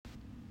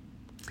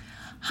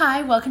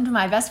Hi, welcome to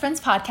My Best Friends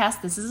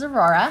podcast. This is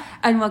Aurora.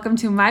 And welcome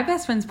to My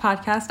Best Friends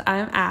podcast.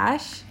 I'm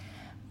Ash.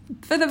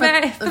 For the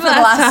last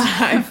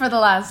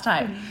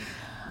time.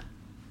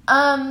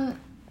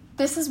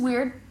 This is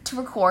weird to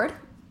record.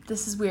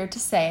 This is weird to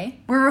say.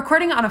 We're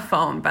recording on a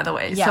phone, by the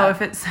way. Yeah. So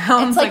if it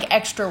sounds it's like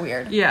extra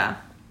weird. Yeah.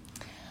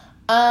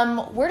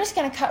 We're just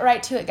going to cut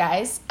right to it,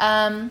 guys.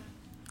 My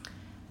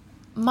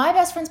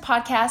Best Friends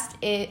podcast,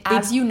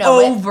 as you know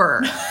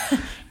over.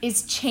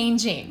 is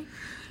changing.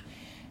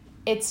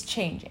 It's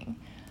changing.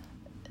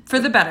 For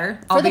the better.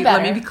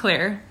 Let me be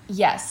clear.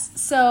 Yes.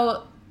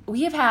 So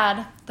we have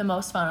had the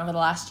most fun over the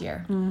last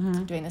year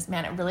doing this.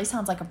 Man, it really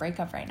sounds like a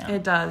breakup right now.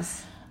 It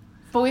does.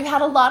 But we've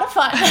had a lot of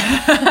fun.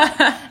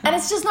 And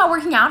it's just not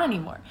working out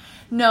anymore.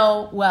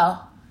 No,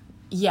 well,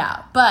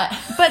 yeah, but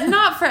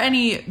not for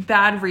any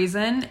bad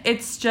reason.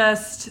 It's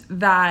just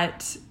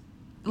that,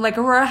 like,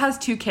 Aurora has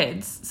 2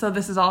 kids, so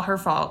this is all her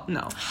fault.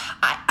 No.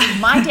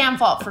 My damn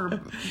fault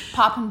for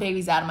popping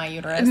babies out of my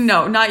uterus.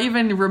 No, not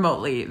even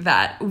remotely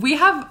that. We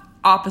have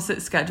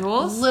opposite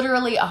schedules.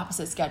 Literally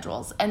opposite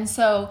schedules. And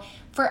so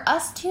for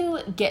us to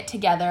get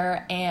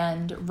together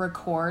and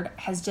record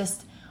has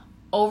just,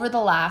 over the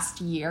last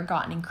year,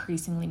 gotten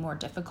increasingly more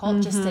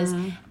difficult. Just as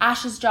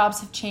Ash's jobs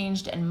have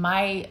changed and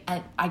I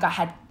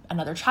had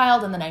another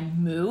child and then I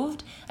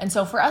moved. And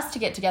so for us to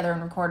get together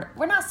and record,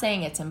 we're not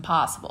saying it's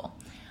impossible,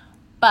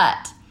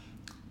 but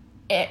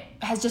it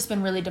has just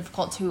been really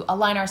difficult to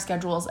align our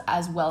schedules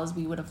as well as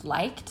we would have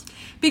liked.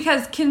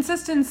 Because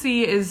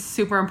consistency is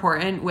super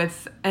important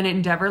with an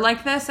endeavor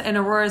like this, and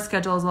Aurora's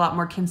schedule is a lot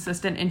more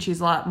consistent, and she's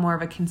a lot more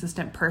of a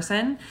consistent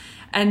person.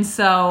 And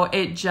so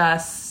it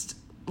just,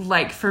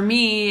 like, for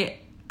me,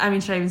 I mean,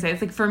 should I even say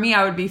it's like, for me,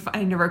 I would be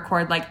fine to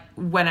record, like,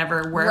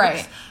 whenever works.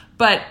 Right.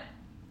 But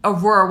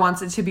Aurora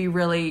wants it to be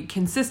really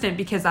consistent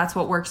because that's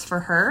what works for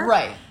her.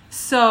 Right.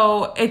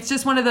 So it's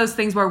just one of those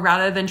things where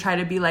rather than try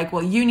to be like,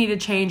 well, you need to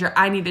change or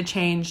I need to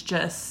change,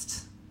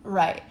 just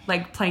right,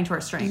 like playing to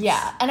our strengths.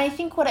 Yeah. And I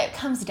think what it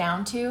comes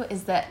down to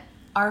is that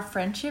our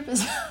friendship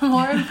is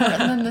more important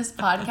than this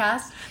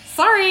podcast.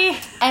 Sorry.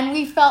 And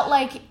we felt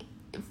like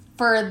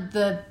for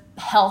the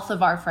health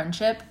of our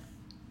friendship,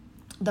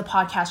 the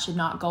podcast should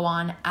not go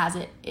on as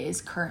it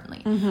is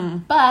currently.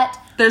 But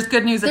there's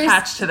good news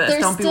attached to this.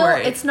 Don't be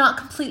worried. It's not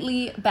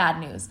completely bad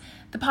news.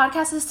 The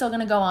podcast is still going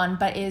to go on,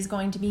 but it is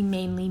going to be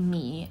mainly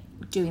me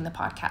doing the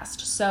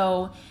podcast.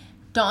 So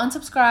don't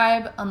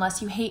unsubscribe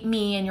unless you hate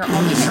me and you're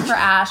only here for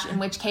Ash, in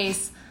which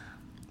case,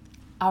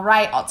 all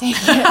right, I'll take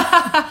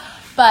it.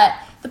 But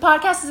the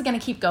podcast is going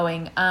to keep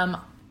going.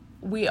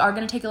 We are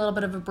going to take a little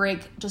bit of a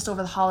break just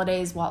over the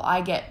holidays while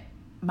I get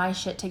my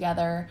shit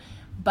together.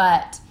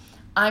 But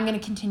I'm going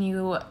to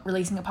continue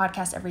releasing a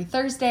podcast every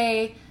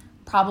Thursday,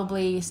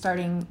 probably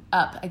starting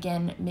up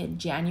again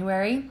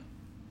mid-January.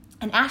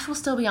 And Ash will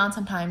still be on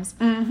sometimes.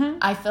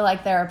 I feel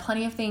like there are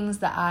plenty of things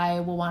that I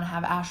will want to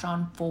have Ash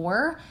on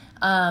for.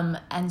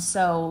 And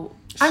so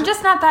I'm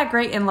just not that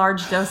great in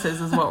large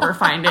doses is what we're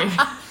finding.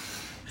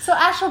 So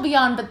Ash will be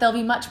on, but there'll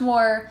be much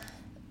more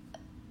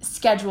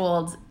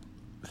scheduled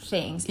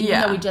things.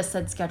 Even though we just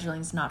said scheduling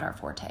is not our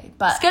forte.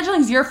 But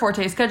scheduling's your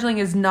forte. Scheduling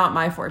is not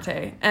my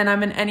forte. And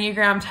I'm an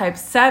Enneagram type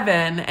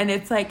 7. And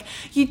it's like,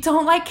 you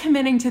don't like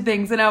committing to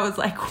things. And I was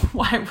like,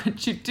 why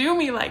would you do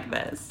me like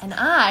this? And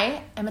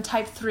I am a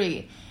type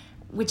 3,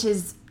 which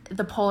is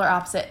the polar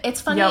opposite.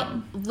 It's funny. Yep.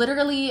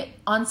 Literally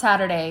on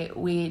Saturday,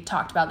 we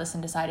talked about this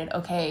and decided,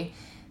 okay,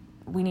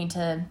 we need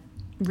to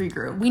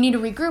regroup.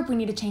 We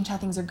need to change how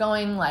things are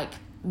going. Like,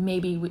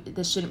 maybe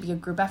this shouldn't be a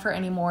group effort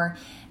anymore.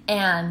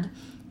 And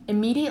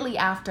immediately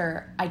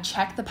after, I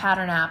checked the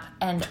Pattern app,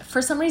 and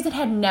for some reason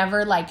had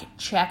never, like,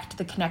 checked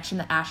the connection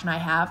that Ash and I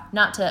have.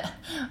 Not to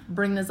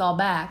bring this all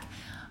back,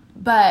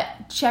 but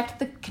checked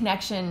the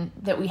connection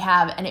that we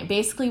have, and it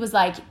basically was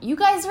like, you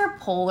guys are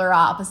polar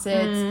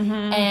opposites,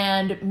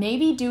 and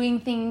maybe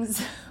doing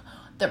things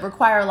that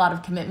require a lot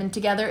of commitment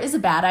together is a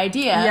bad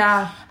idea.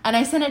 Yeah. And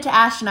I sent it to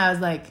Ash, and I was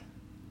like...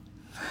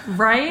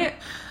 Right?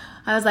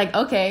 I was like,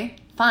 okay,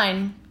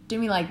 fine. Do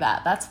me like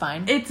that. That's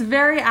fine. It's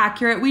very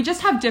accurate. We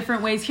just have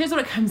different ways. Here's what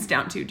it comes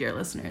down to, dear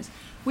listeners.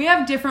 We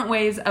have different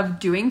ways of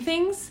doing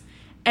things.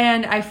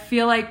 And I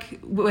feel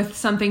like with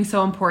something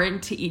so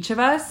important to each of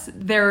us,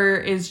 there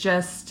is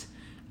just,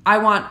 I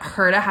want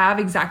her to have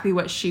exactly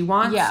what she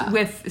wants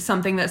with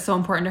something that's so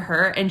important to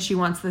her. And she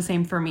wants the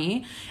same for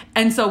me.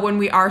 And so when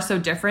we are so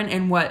different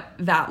in what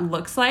that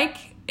looks like,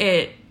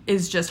 it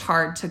is just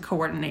hard to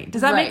coordinate.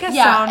 Does that make us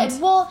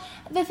sound... Well,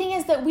 the thing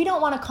is that we don't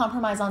want to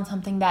compromise on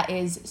something that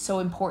is so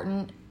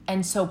important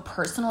and so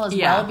personal as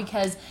well,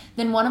 because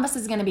then one of us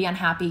is going to be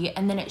unhappy,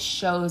 and then it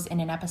shows in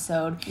an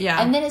episode. Yeah.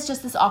 And then it's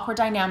just this awkward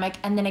dynamic,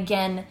 and then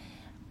again,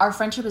 our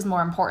friendship is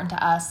more important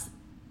to us,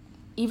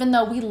 even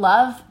though we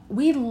love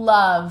doing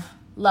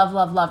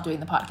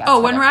the podcast.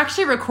 Oh, when we're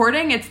actually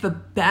recording, it's the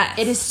best.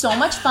 It is so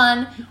much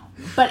fun.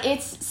 But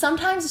it's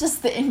sometimes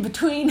just the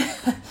in-between.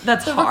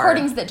 That's the hard.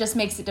 recordings that just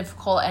makes it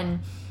difficult.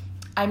 And,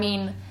 I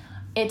mean,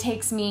 it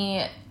takes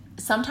me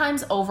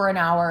sometimes over an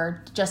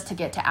hour just to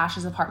get to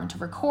Ash's apartment to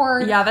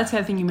record. Yeah, that's the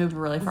other thing. You moved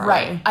really far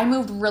away. Right. I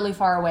moved really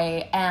far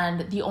away,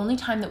 and the only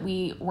time that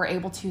we were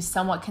able to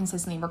somewhat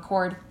consistently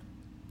record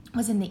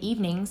was in the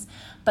evenings,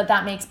 but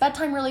that makes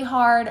bedtime really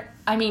hard.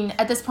 I mean,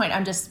 at this point,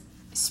 I'm just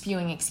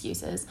spewing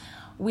excuses.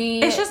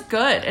 It's just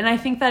good, and I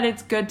think that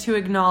it's good to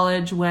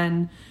acknowledge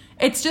when...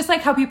 It's just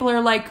like how people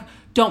are like,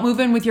 don't move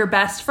in with your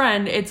best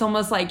friend. It's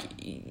almost like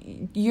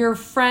your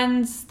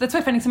friends... That's why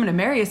finding someone to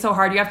marry is so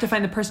hard. You have to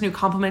find the person who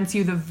compliments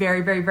you the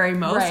very, very, very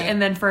most. Right.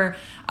 And then for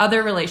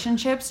other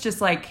relationships, just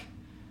like...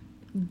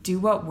 do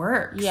what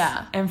works.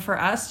 Yeah. And for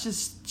us,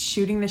 just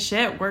shooting the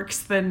shit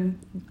works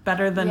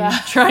better than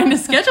trying to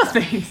schedule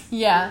things.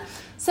 Yeah.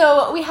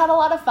 So we had a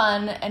lot of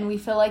fun, and we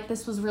feel like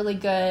this was really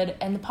good,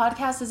 and the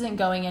podcast isn't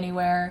going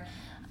anywhere.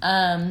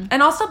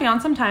 And I'll still be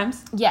on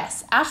sometimes.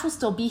 Yes. Ash will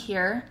still be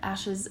here.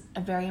 Ash is a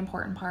very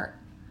important part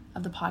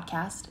of the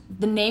podcast.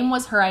 The name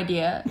was her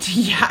idea.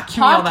 Yeah. Give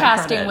me all that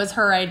Podcasting credit. was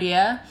her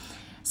idea.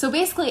 So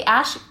basically,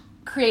 Ash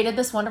created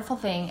this wonderful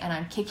thing, and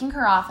I'm kicking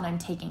her off, and I'm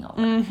taking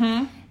over.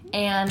 Mm-hmm.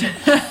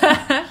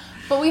 And,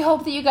 but we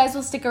hope that you guys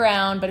will stick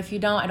around. But if you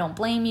don't, I don't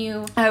blame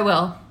you. I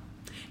will.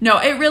 No,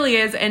 it really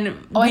is. And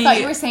I thought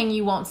you were saying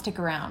you won't stick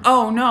around.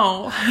 Oh,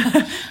 no.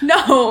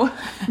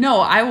 No,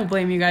 I will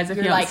blame you guys if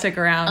you don't stick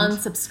around.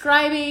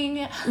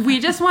 Unsubscribing. We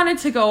just wanted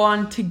to go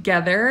on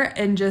together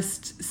and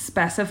just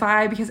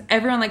specify, because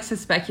everyone likes to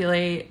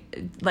speculate,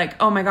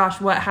 like, oh my gosh,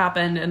 what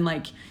happened? And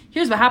like,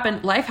 here's what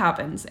happened. Life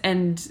happens.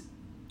 And,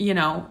 you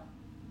know,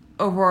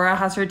 Aurora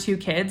has her 2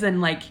 kids,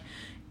 and like,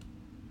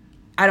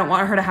 I don't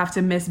want her to have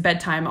to miss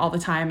bedtime all the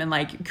time and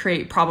like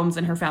create problems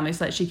in her family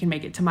so that she can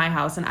make it to my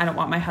house. And I don't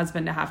want my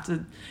husband to have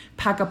to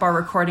pack up our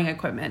recording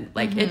equipment.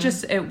 Like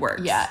it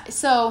works. Yeah.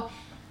 So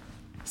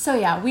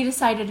yeah, we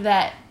decided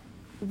that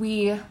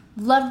we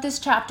loved this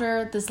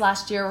chapter this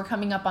last year. We're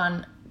coming up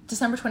on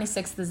December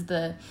 26th is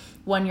the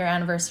 1-year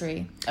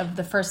anniversary of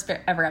the first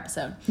ever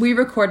episode. We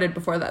recorded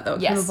before that though.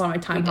 It yes, came up on my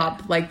time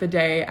hop like the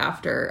day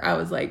after. I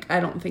was like, I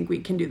don't think we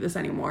can do this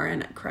anymore.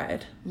 And I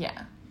cried.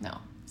 Yeah. No.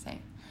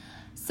 Same.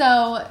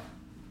 So,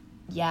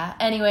 yeah,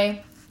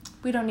 anyway,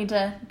 we don't need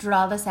to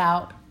draw this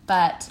out,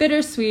 but...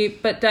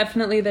 Bittersweet, but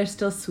definitely they're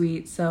still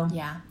sweet, so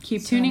yeah,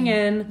 keep tuning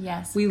in.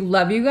 Yes. We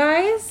love you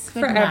guys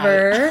Good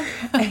forever.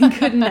 night. And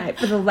good night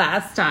for the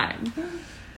last time.